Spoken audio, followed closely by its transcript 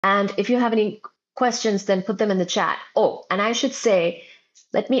And if you have any questions, then put them in the chat. Oh, and I should say,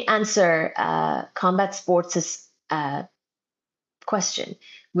 let me answer Combat Sports' question,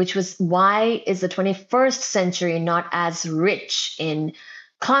 which was, why is the 21st century not as rich in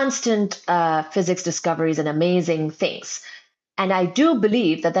constant physics discoveries and amazing things? And I do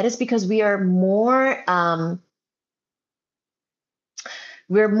believe that is because we're more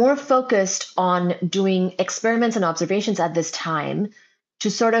focused on doing experiments and observations at this time to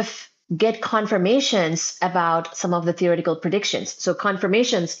sort of get confirmations about some of the theoretical predictions. So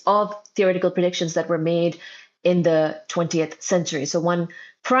confirmations of theoretical predictions that were made in the 20th century. So one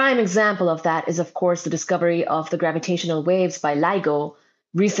prime example of that is, of course, the discovery of the gravitational waves by LIGO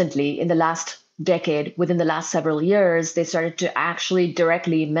recently in the last decade. Within the last several years, they started to actually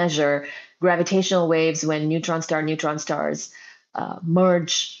directly measure gravitational waves when neutron stars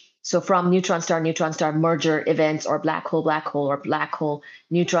merge. So from neutron star merger events, or black hole, or black hole,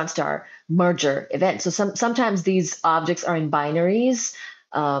 neutron star merger events. So sometimes these objects are in binaries,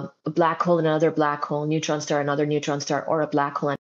 a black hole and another black hole, neutron star, another neutron star, or a black hole.